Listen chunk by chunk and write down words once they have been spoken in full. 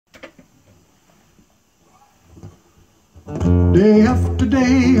Day after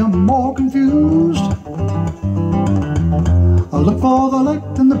day I'm more confused. I look for the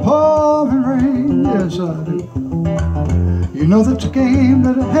light in the pouring rain. Yes, I do. You know that's a game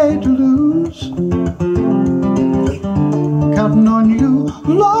that I hate to lose. Counting on you,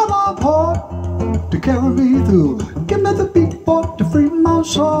 Lord, I'm hard to carry me through. Give me the beat, boy, to free my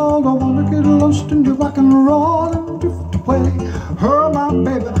soul. I wanna get lost in your rock and roll and drift away. Her, my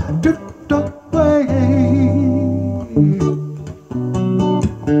baby, drift away.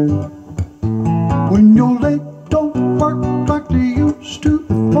 When your leg don't work like they used to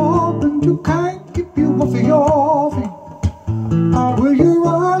before, and you can't keep you off of your feet, will your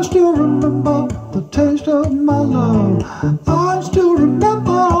eyes still remember the taste of my love? I still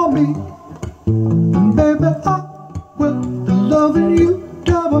remember me, and baby, I will be loving you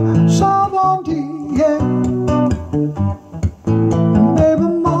double sovereignty, yeah. And baby,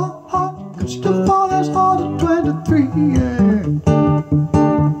 my heart can still fall as hard at 23, yeah.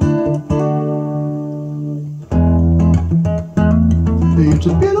 It's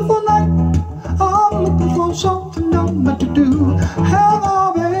a beautiful night, I'm looking for something I'm meant to do.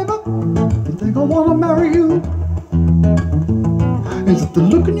 Hello, baby, I think I wanna marry you. Is it the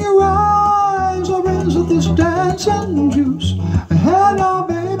look in your eyes, or is it this dancing juice? Hello,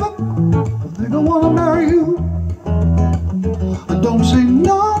 baby, I think I wanna marry you. I don't say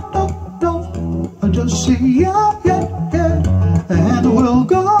no, no, no, I just say yeah, yeah, yeah. And we'll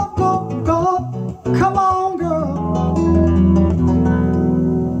go, go, go, come on, girl.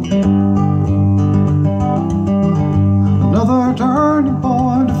 Another turning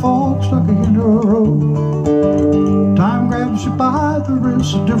point, a fork stuck in your road. Time grabs you by the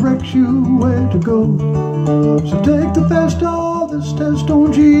wrist, directs you where to go. So take the best of this test,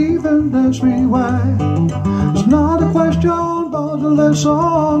 don't you even ask me why. It's not a question, but a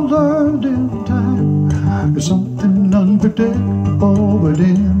lesson learned in time. It's something unpredictable, but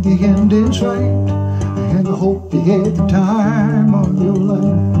in the end it's right. And I hope you had the time of your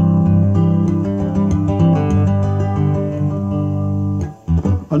life.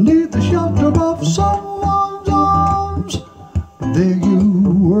 I need the shelter of someone's arms, and there you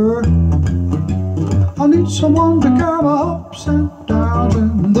were. I need someone to carry my ups and downs,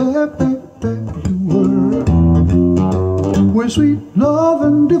 and there, baby, you were. With sweet love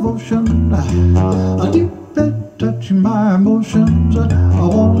and devotion, I deeply touching my emotions. I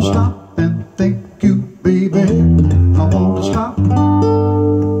wanna stop and thank you, baby. I wanna stop,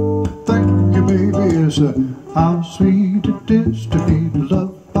 thank you, baby. It's how sweet it is to be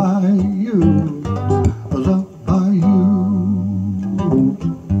loved by you, loved by you.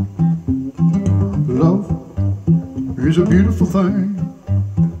 Love is a beautiful thing,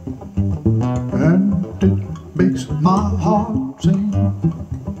 and it makes my heart sing.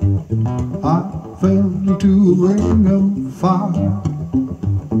 I fell into a ring of fire,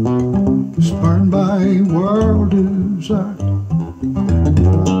 spurned by world desire.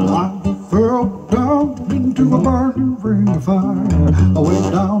 I fell down into a burning ring of fire. I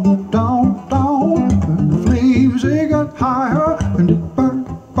went down, down, down, and the flames, they got higher, and it burned,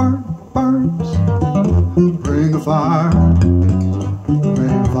 burned, burns. Ring of fire,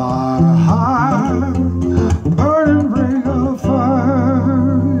 ring of fire, high, burning ring of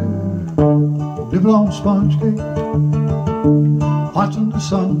fire. Living on sponge cake, watching the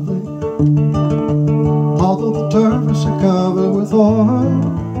sunlight. Although the turf is covered with oil,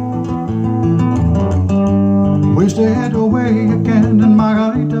 wasted away again in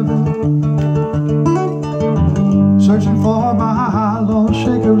Margaritaville, searching for my lost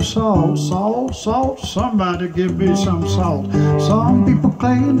shaker of salt. Salt, salt, somebody give me some salt. Some people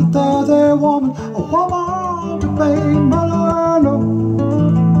claim that they're their woman, a woman to blame, but I know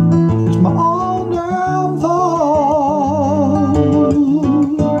it's my own damn fault.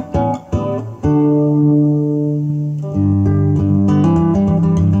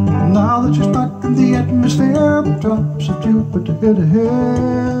 Now that she's back in the atmosphere, drops of Jupiter hit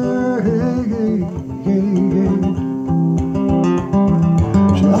her head.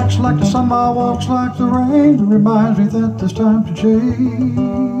 She acts like the summer, walks like the rain. It reminds me that there's time to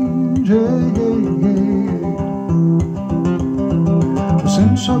change.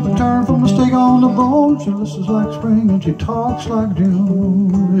 Since her return from a stay on the boat, she listens like spring and she talks like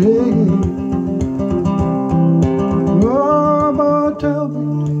June. Oh, but tell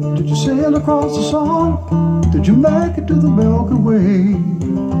me, did you sail across the sun? Did you make it to the Milky Way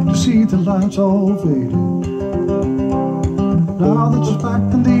to see the lights all faded? Now that she's back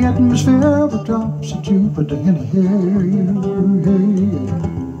in the atmosphere, the drops of Jupiter in her hair.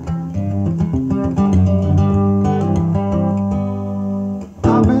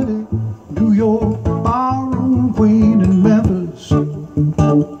 I'm Betty, New York barroom queen in Memphis.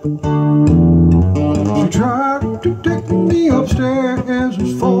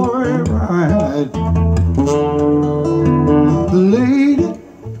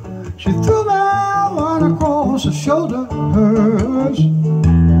 across her shoulders.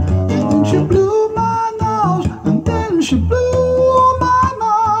 And then she blew my nose, and then she blew my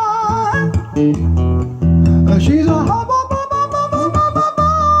mind. She's a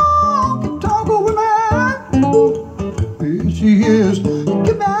honky-tonk woman. Yes, she is.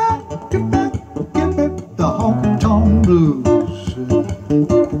 Give back the honky-tonk blues.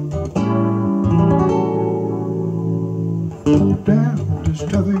 Damn, this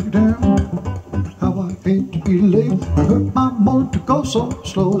traffic, damn. How I hate to be late. I hurt my motor to go so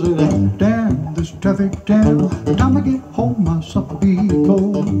slow. Damn, this traffic, damn. The time I get home, my supper be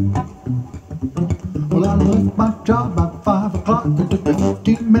cold. Well, I left my job at 5 o'clock. It took me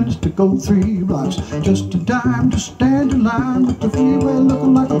 15 minutes to go 3 blocks. Just in time to stand in line with the freeway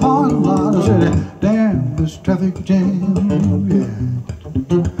looking like a parking lot. I said, damn, this traffic jam, yeah.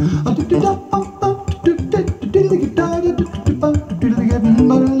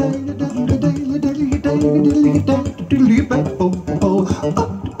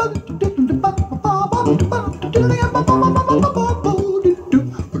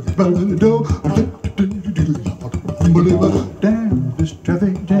 Damn this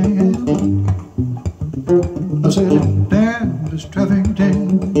traffic jam. I said, damn this traffic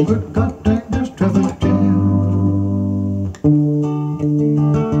jam. Good God dang this traffic jam.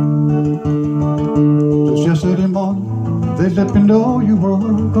 Just yesterday morning, they let me know you were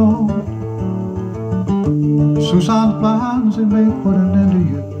gone. Suicide's blinds, they may put an end to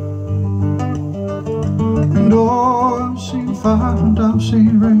you. And oh, I've seen fire and I've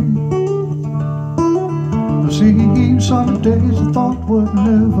seen rain. I've seen sunny days I thought would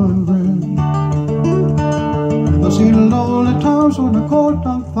never end. I've seen lonely times when I could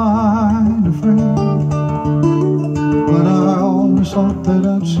not find a friend. But I always thought that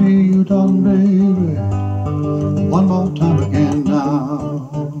I'd see you done, baby, one more time again now.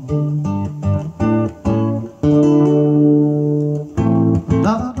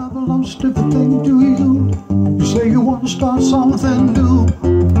 Now that I've lost everything to you, you say you want to start something new,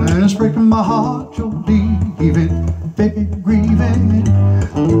 and it's breaking my heart you're leaving, baby, grieving.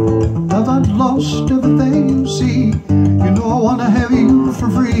 Now that I've lost everything you see, you know I want to have you for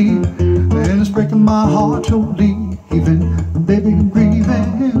free, and it's breaking my heart you're leaving, baby,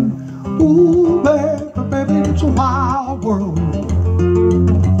 grieving. Ooh, baby, it's a wild world.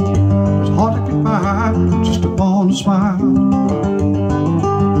 It's hard to get by just upon a smile.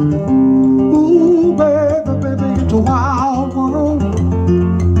 Ooh, baby, it's a wild world.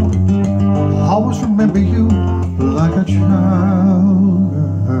 I always remember you like a child,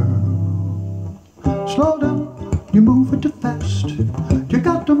 girl. Slow down, you're moving too fast. You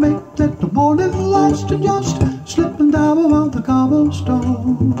got to make that the morning last, and just slipping down around the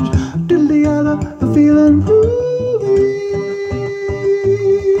cobblestones. Diddly-yada, feeling groovy.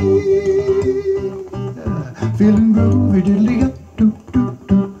 Feeling groovy,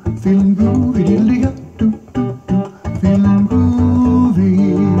 diddly-yada-doo-doo-doo. Feeling groovy, diddly-yada-doo-doo-doo. Feeling groovy.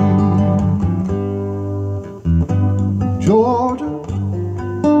 Georgia,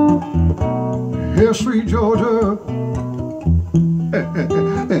 here, sweet Georgia. A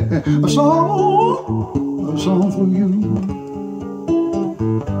song for you.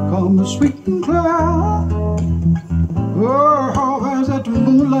 Come the sweet and clear. Oh, as that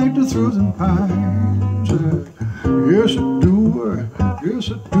moonlight through the pines. Yes, it do. Yes,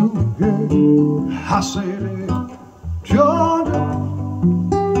 it do. Yeah. I said it, Georgia.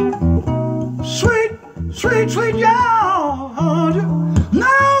 Sweet, sweet, sweet Georgia.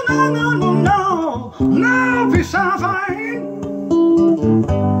 No, no, no, no, no. No peace I find.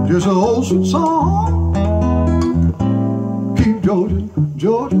 Just an old sweet song. Keep Georgia,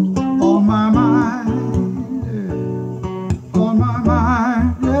 Georgia on my mind, yeah. On my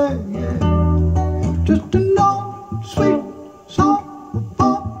mind, yeah, yeah. Just an old sweet song,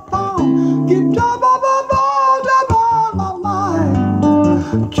 keep Georgia on my mind,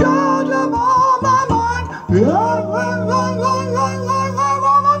 Georgia on my mind, yeah.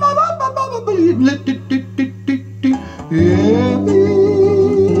 Yeah.